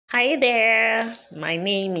Hi there, my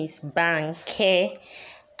name is Banke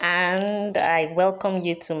and I welcome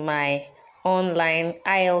you to my online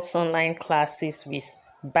IELTS online classes with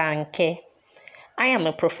Banke. I am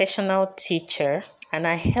a professional teacher and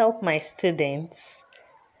I help my students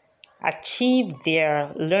achieve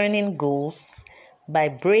their learning goals by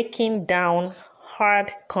breaking down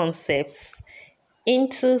hard concepts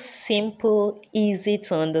into simple, easy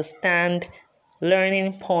to understand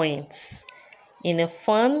learning points in a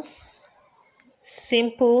fun,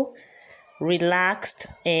 simple, relaxed,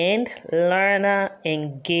 and learner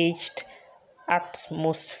engaged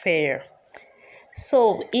atmosphere.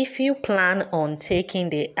 So, if you plan on taking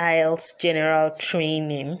the IELTS General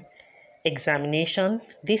Training examination,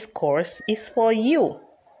 this course is for you.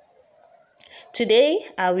 Today,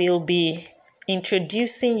 I will be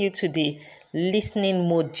introducing you to the listening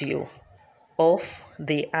module of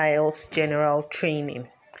the IELTS General Training.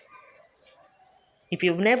 If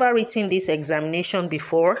you've never written this examination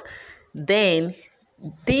before, then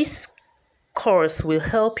this course will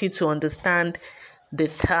help you to understand the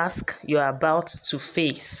task you're about to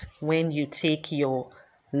face when you take your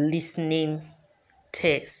listening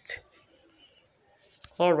test.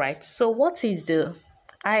 All right, so what is the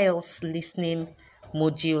IELTS listening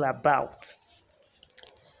module about?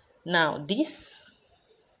 Now, this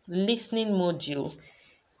listening module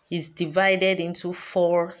is divided into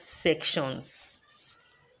 4 sections.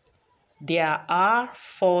 There are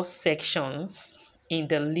 4 sections in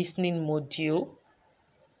the listening module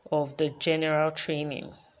of the general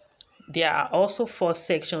training. There are also 4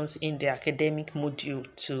 sections in the academic module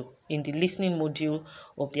too, in the listening module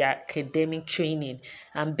of the academic training.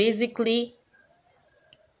 And basically,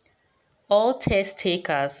 all test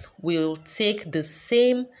takers will take the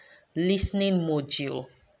same listening module.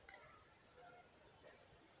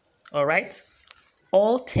 All right?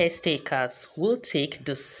 All test takers will take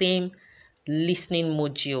the same listening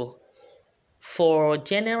module. For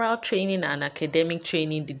general training and academic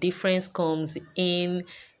training, the difference comes in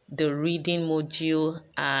the reading module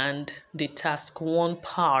and the task 1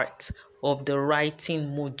 part of the writing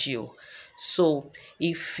module. So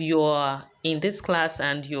if you're in this class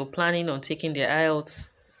and you're planning on taking the IELTS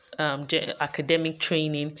academic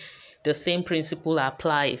training, the same principle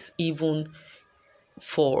applies even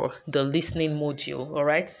for the listening module. All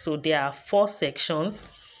right, so there are 4 sections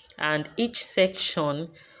and each section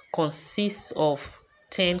consists of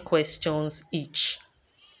 10 questions each.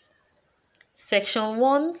 Section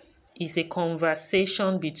 1 is a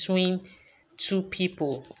conversation between two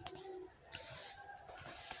people.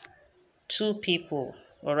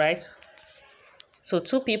 All right, so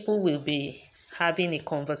 2 people will be having a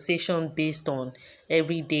conversation based on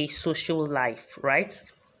everyday social life, right?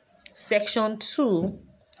 Section 2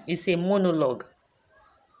 is a monologue.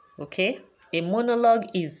 Okay, a monologue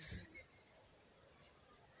is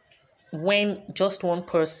when just one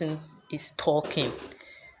person is talking,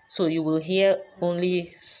 so you will hear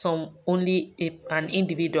only an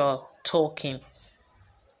individual talking,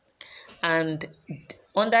 and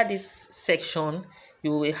under this section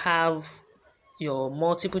you will have your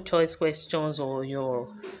multiple choice questions or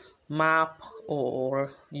your map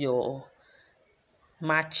or your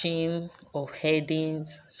matching of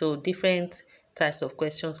headings. So different types of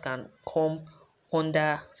questions can come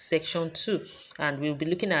under section 2, and we'll be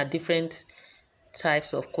looking at different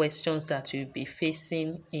types of questions that you'll be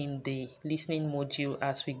facing in the listening module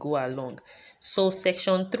as we go along. So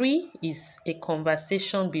section 3 is a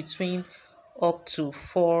conversation between up to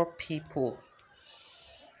 4 people.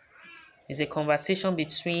 It's a conversation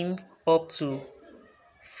between up to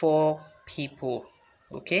 4 people.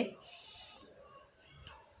 Okay,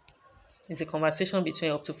 it's a conversation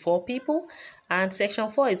between up to 4 people. And section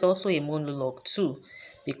 4 is also a monologue too,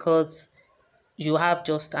 because you have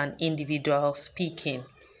just an individual speaking.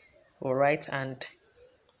 All right, and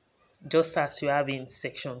just as you have in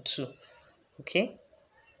section 2. Okay,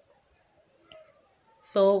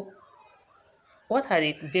 so what are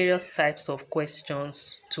the various types of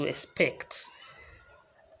questions to expect?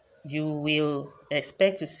 You will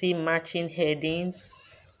expect to see matching headings,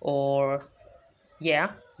 or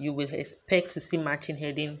you will expect to see matching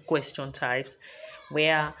heading question types,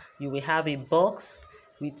 where you will have a box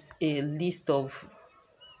with a list of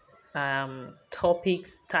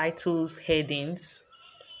topics, titles, headings,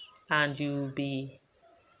 and you'll be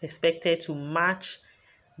expected to match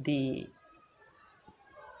the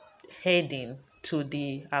heading to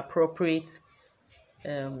the appropriate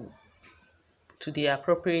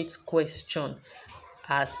question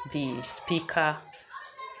as the speaker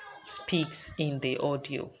speaks in the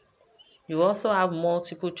audio. You also have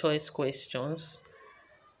multiple choice questions.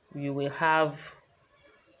 You will have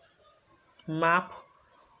map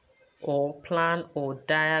or plan or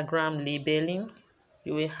diagram labeling.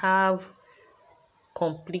 You will have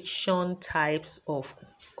completion types of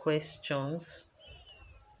questions.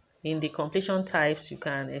 In the completion types, you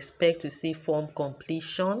can expect to see form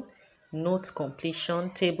completion, note completion,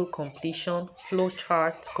 table completion,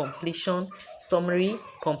 flowchart completion, summary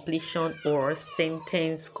completion, or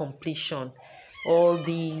sentence completion. All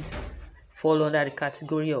these fall under the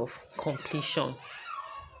category of completion.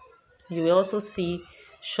 You will also see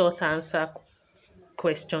short answer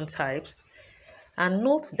question types. And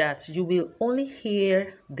note that you will only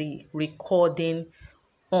hear the recording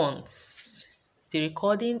once. The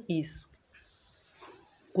recording is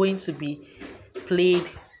going to be played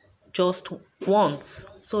just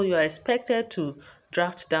once. So you are expected to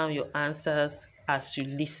draft down your answers as you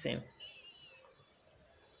listen.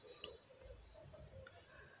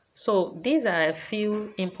 So these are a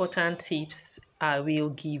few important tips I will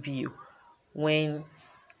give you when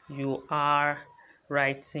you are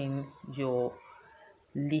writing your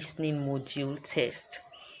listening module test.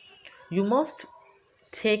 You must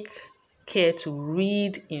take care to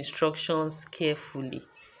read instructions carefully.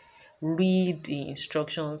 Read the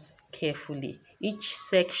instructions carefully. Each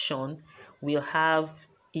section will have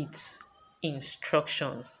its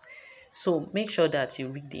instructions. So make sure that you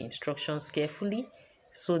read the instructions carefully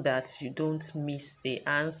so that you don't miss the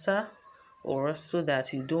answer, or so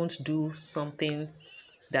that you don't do something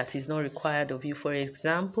that is not required of you. For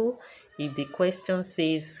example, if the question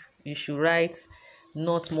says you should write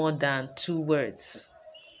not more than 2 words,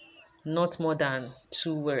 not more than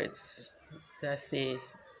 2 words, let's say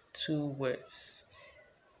 2 words.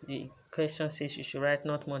 The question says you should write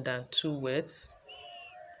not more than 2 words.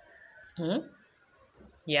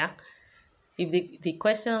 Yeah. If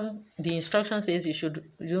the instruction says you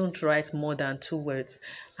don't write more than 2 words,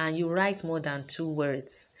 and you write more than 2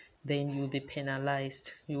 words, then you'll be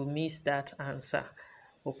penalized. You'll miss that answer.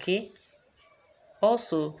 Okay.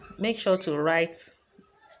 Also, make sure to write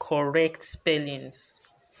correct spellings.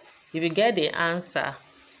 If you get the answer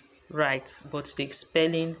right, but the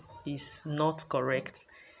spelling is not correct,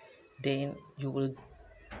 then you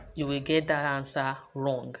will get that answer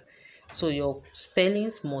wrong. So your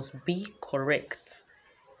spellings must be correct.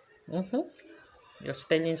 Your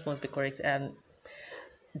spellings must be correct. And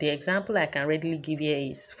the example I can readily give here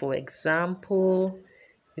is, for example,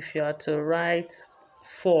 if you are to write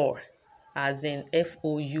 4 as in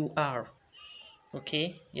F-O-U-R,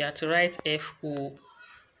 okay, you have to write F-O-U-R,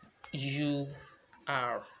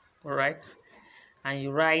 all right, and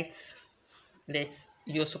you write,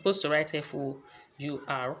 you're supposed to write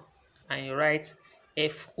F-O-U-R, and you write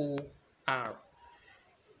F-O-R.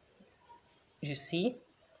 You see,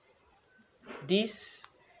 this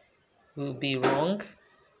will be wrong.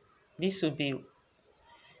 This will be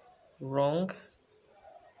wrong.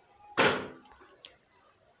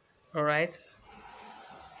 All right.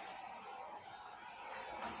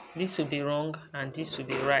 This will be wrong and this will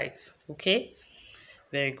be right. Okay.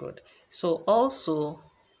 Very good. So also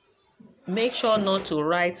make sure not to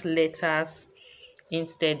write letters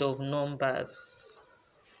instead of numbers.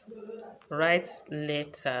 Write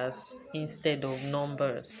letters instead of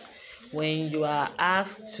numbers. When you are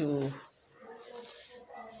asked to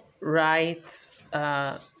write,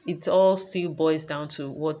 it all still boils down to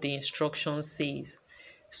what the instruction says.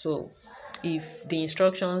 So if the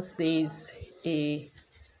instruction says a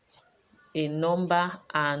number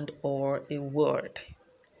and or a word,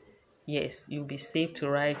 yes, you'll be safe to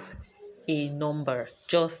write a number,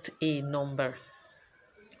 just a number.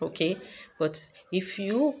 Okay, but if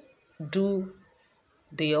you do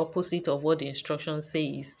the opposite of what the instruction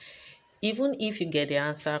says, even if you get the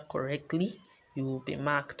answer correctly, you will be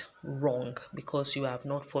marked wrong because you have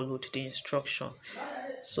not followed the instruction.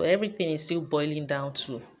 So everything is still boiling down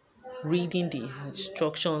to reading the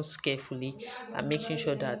instructions carefully and making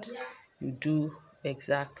sure that you do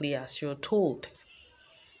exactly as you're told.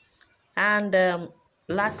 And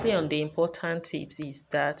lastly, on the important tips is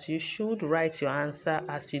that you should write your answer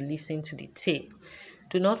as you listen to the tape.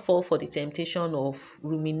 Do not fall for the temptation of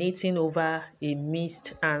ruminating over a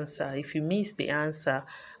missed answer. If you miss the answer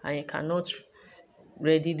and you cannot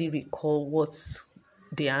readily recall what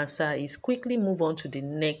the answer is, quickly move on to the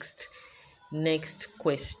next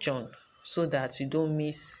question so that you don't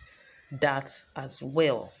miss that as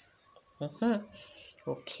well.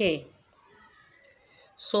 Okay.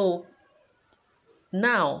 So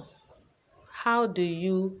now, how do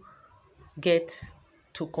you get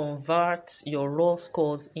to convert your raw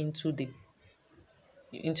scores into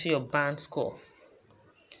your band score?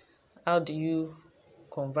 How do you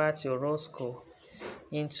convert your raw score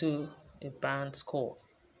into a band score?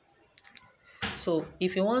 So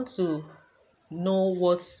if you want to know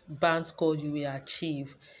what band score you will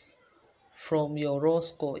achieve from your raw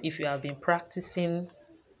score, if you have been practicing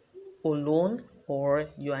alone or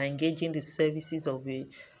you are engaging the services of a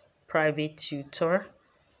private tutor,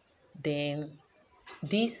 then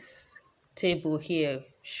this table here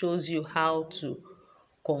shows you how to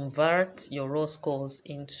convert your raw scores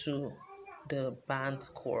into the band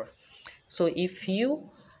score. So if you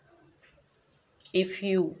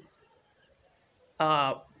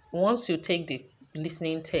once you take the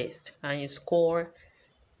listening test and you score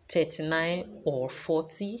 39 or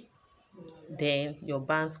 40, then your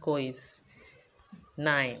band score is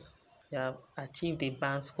 9. You have achieved a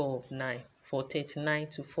band score of 9 for 39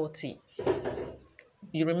 to 40.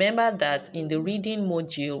 You remember that in the reading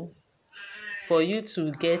module, for you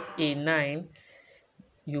to get a 9,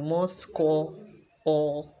 you must score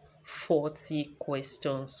all 40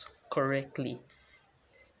 questions correctly.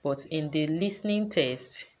 But in the listening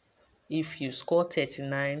test, if you score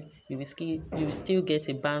 39, you will still get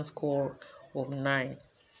a band score of 9.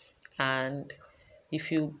 And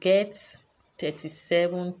if you get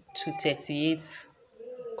 37 to 38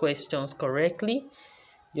 questions correctly,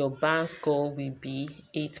 your band score will be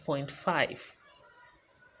 8.5.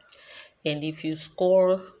 And if you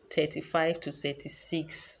score 35 to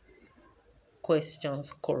 36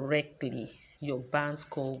 questions correctly, your band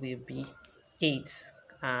score will be 8,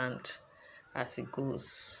 and as it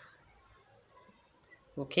goes.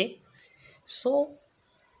 Okay, so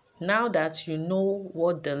now that you know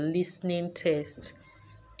what the listening test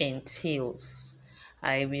entails,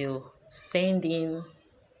 I will send in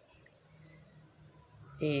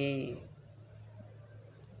a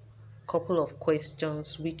couple of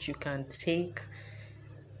questions which you can take,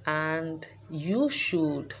 and you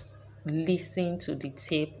should listen to the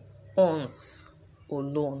tape once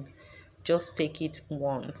alone. Just take it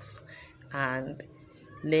once and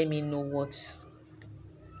let me know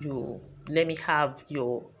let me have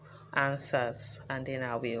your answers, and then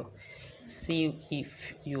I will see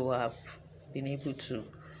if you have been able to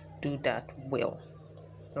do that well.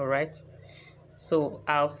 All right, so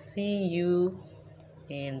I'll see you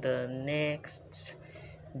in the next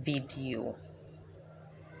video.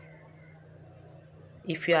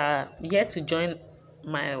 If you are yet to join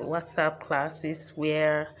my WhatsApp classes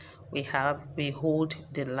where we hold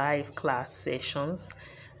the live class sessions,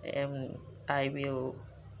 I will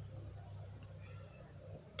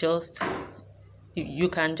you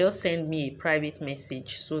can just send me a private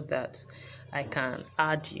message so that I can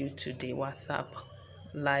add you to the WhatsApp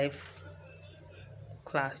live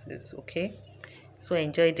classes. Okay, so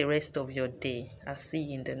enjoy the rest of your day. I'll see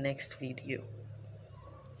you in the next video.